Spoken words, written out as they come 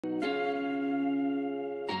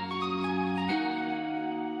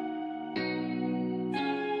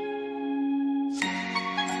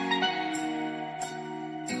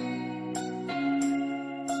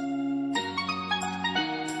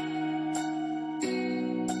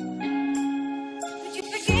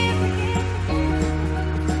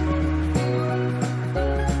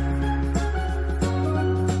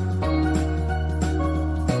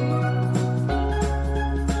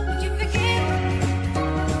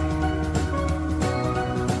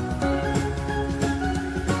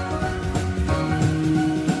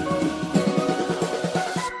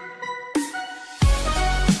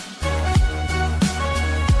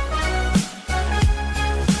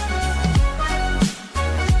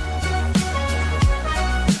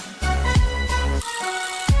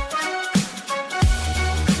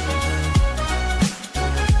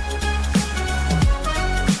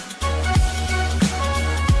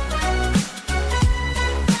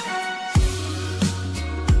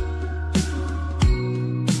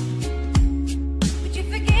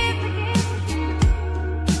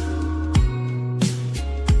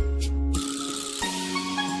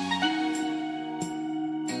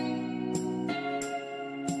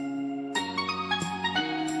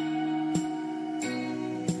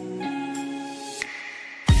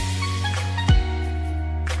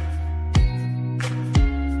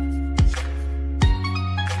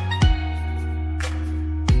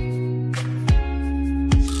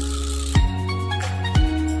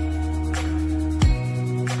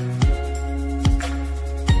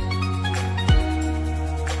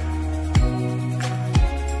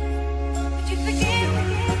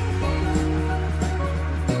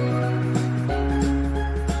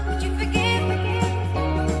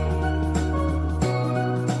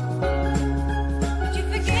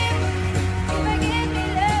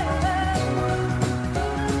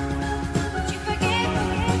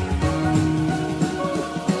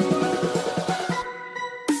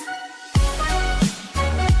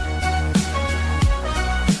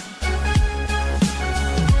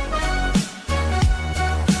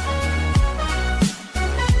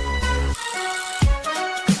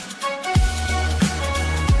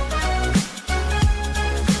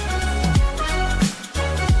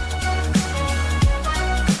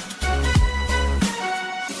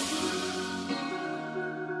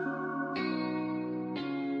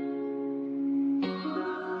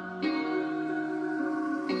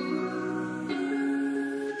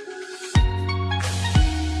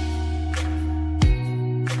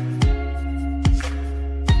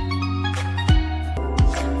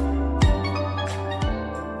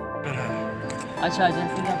अच्छा,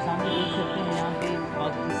 जैसे कि आप सामने देख सकते हैं यहाँ पे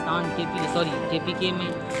पाकिस्तान KPK में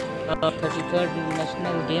 33rd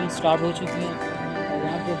नेशनल गेम स्टार्ट हो चुकी हैं। और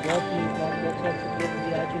यहाँ पे बहुत ही अच्छा प्लेयर भी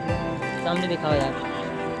आ चुके हैं। सामने दिखाओ यार।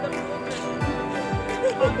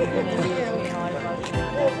 हमारे पास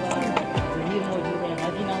जहीर मौजूद है।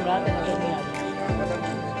 हाजी नाम रहा था, नजर नहीं आ रही,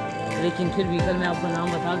 लेकिन फिर भी कल मैं आपको नाम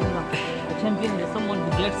बता दूँगा। चैम्पियन है someone who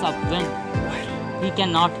gets up when he can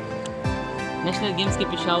not. National games के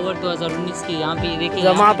पेशावर 2019 के यहाँ पे देखिए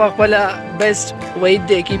जमा पकला बेस्ट वहीद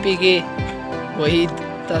देखी पी के वहीद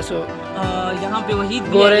तासो यहाँ पे वहीद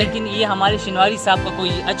भी है, लेकिन ये हमारे शिनवारी साहब का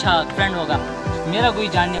कोई अच्छा फ्रेंड होगा। मेरा कोई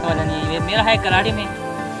जानने वाला नहीं है, मेरा है कराड़े में।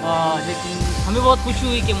 लेकिन हमें बहुत खुशी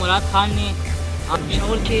हुई कि मुराद खान ने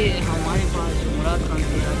पेशावर के हमारे पास मुराद खान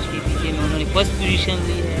थे आज KPK में, उन्होंने फर्स्ट पोजीशन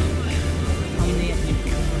ली है। हमने अपनी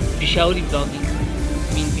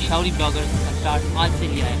पेशावरी ब्लॉगर का स्टार्ट आज से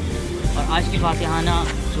लिया है। और आज की फातिहाना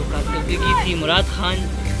जो कारकर्दगी थी मुराद खान,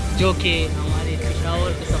 जो कि हमारे पेशावर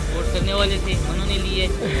को सपोर्ट करने वाले थे, उन्होंने लिए।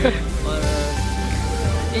 और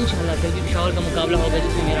इंशाल्लाह कल भी पेशावर का मुकाबला होगा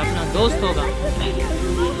जिसमें मेरा अपना दोस्त होगा।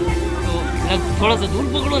 तो थोड़ा सा दूर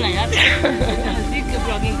पकड़ो ना यार, नज़दीक से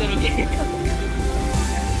ब्लॉगिंग करोगे।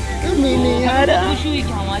 खुशी हुई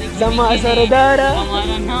कि हमारे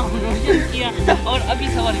हमारा नाम रोशन किया। और अभी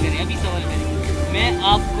सवाल करें, मैं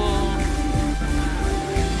आपको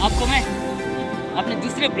मैं अपने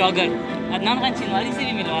दूसरे ब्लॉगर अदनान खान शिनवारी से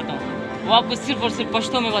भी मिलवाता हूँ। वो आपको सिर्फ और सिर्फ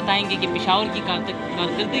पश्तो में बताएंगे कि पेशावर की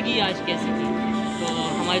कारकर्दगी आज कैसी थी। तो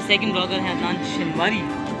हमारे सेकंड ब्लॉगर हैं अदनान शिनवारी।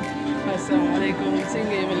 अस्सलाम वालेकुम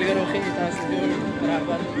सिंगे मिलगरो खी तासजो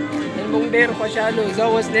बराबर हम ढेर खुशहाल हो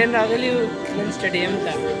जाओ हसनैन रागली मन स्टेडियम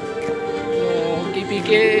था KPK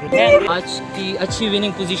आज की अच्छी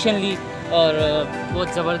विनिंग पोजीशन ली और बहुत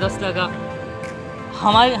ज़बरदस्त लगा।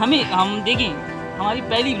 हम देखें, हमारी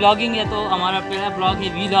पहली ब्लॉगिंग है, तो हमारा पहला ब्लॉग है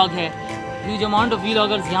वीलॉग है। ह्यूज अमाउंट ऑफ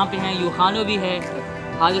वीलॉगर्स यहाँ पे हैं। यूखानो भी है,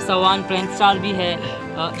 हाजिर सवान फ्रेंड स्टार भी है,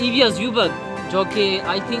 ईवीएस यूबर्ग जो कि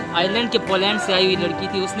आई थिंक आयरलैंड के पोलैंड से आई हुई लड़की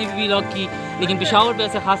थी, उसने भी वीलॉग की। लेकिन पेशावर पे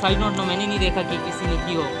ऐसे खास आई डोंट नो, मैंने नहीं देखा कि किसी ने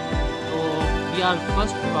की हो। तो we are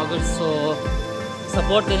first bloggers, so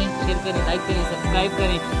support करें, शेयर करें, लाइक करें, सब्सक्राइब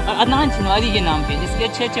करें। और अदनान शिनवारी के नाम पे इसके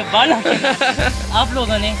अच्छे बाल आप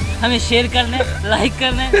लोगों ने हमें शेयर करना है, लाइक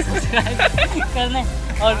करना है, सब्सक्राइब करना है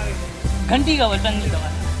और घंटी का बटन नहीं दबाना।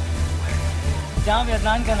 जहाँ पे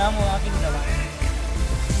अदनान का नाम हो वहाँ पे नहीं दबाना।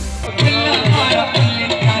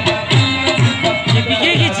 KPK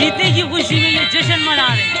की जीतने की खुशी में ये जश्न मना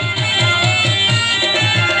रहे हैं।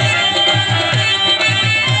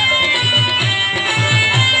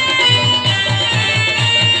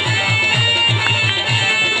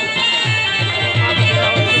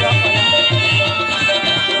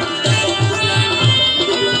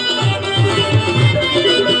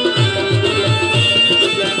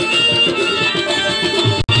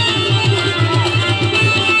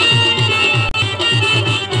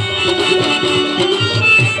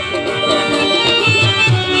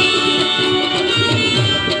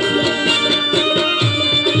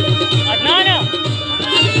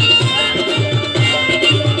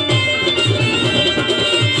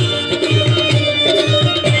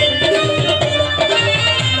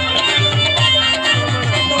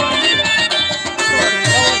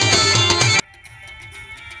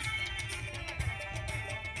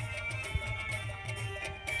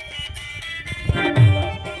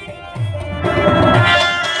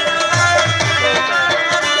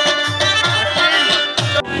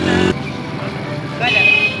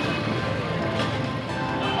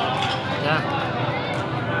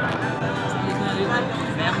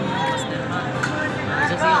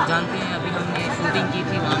 जानते हैं अभी हमने शूटिंग की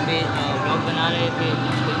थी वहाँ पे, व्लॉग बना रहे थे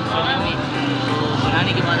में। तो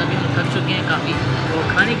बनाने के बाद अभी हम थक चुके हैं काफ़ी, तो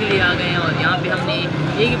खाने के लिए आ गए हैं। और यहाँ पे हमने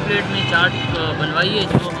एक ही प्लेट में चाट बनवाई है,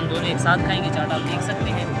 जो हम दोनों एक साथ खाएंगे। चाट आप देख सकते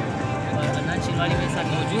हैं। और अदनान शिनवारी मेरे साथ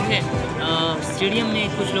मौजूद है। स्टेडियम में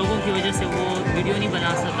कुछ लोगों की वजह से वो वीडियो नहीं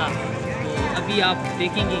बना सका, तो अभी आप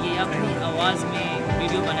देखेंगे कि अपनी आवाज़ में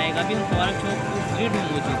वीडियो बनाएगा। अभी हम फवारा चौक स्ट्रीट में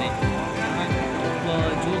मौजूद हैं,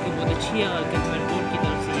 जो कि बहुत अच्छी है और कंजूमर कोर्ट की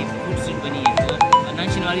तरफ से ये फूड स्ट्रीट बनी है। तो अदनान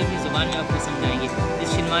शिनवारी अपनी ज़ुबान में आपको समझाएंगे। इस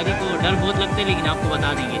शिनवारी को डर बहुत लगता है, लेकिन आपको बता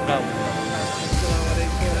देंगे।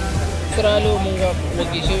 सरालो मुंगा वो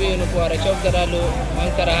किशवी नु फवारा चौक दरालो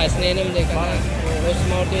अंकरा हसनैनम देखा उस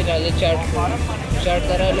मोटे राजा चाट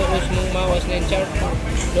दरालो उस मुंगा हसनैन चाट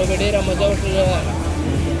लो बेडेरा मजा उठला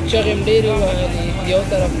चगम डेरी वाली यो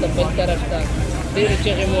तरफ था बल तरफ था डेरी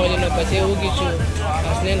चगम वाली न पसे होगी चु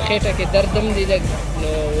हसनैन खेटा के दर्दम दी लग नो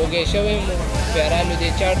वो गए शवे मु प्यारालो दे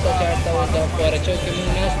चाटता वो दा फवारा चौक के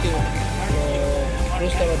मुंग नास्ती हो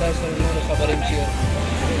रुस्ता बता सुन खबर इमची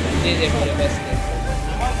दे मेरे बस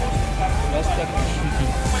बस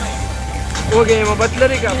हो गए वो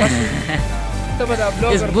बतलरी का बस। तो बता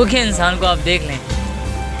इस भूखे इंसान को आप देख लें,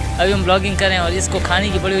 अभी हम ब्लॉगिंग कर रहे हैं और इसको खाने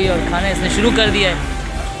की पड़ी हुई है और खाना इसने शुरू कर दिया है।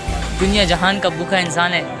 दुनिया जहान का भूखा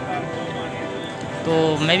इंसान है। तो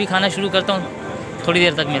मैं भी खाना शुरू करता हूँ, थोड़ी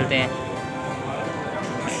देर तक मिलते हैं।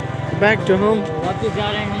 Back to home. वापस जा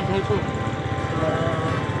रहे हैं हम घर को।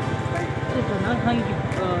 अदनान खान की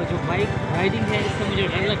जो बाइक राइडिंग है इससे मुझे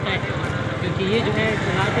डर लगता है, क्योंकि ये जो है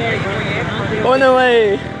चलाते हैं ओ नो वे।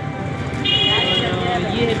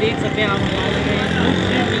 ये है देख सकते हैं आप,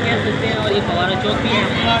 भी कह सकते हैं, और ये फवारा चौक भी है।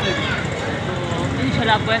 तो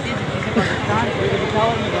इंशाल्लाह आपको ऐसी चीज़ें पाकिस्तान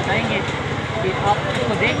पेशावर में बताएंगे कि आप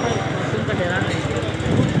इसको देख कर सुनकर हैरान रहेंगे।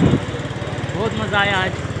 बहुत मज़ा आया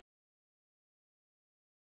आज।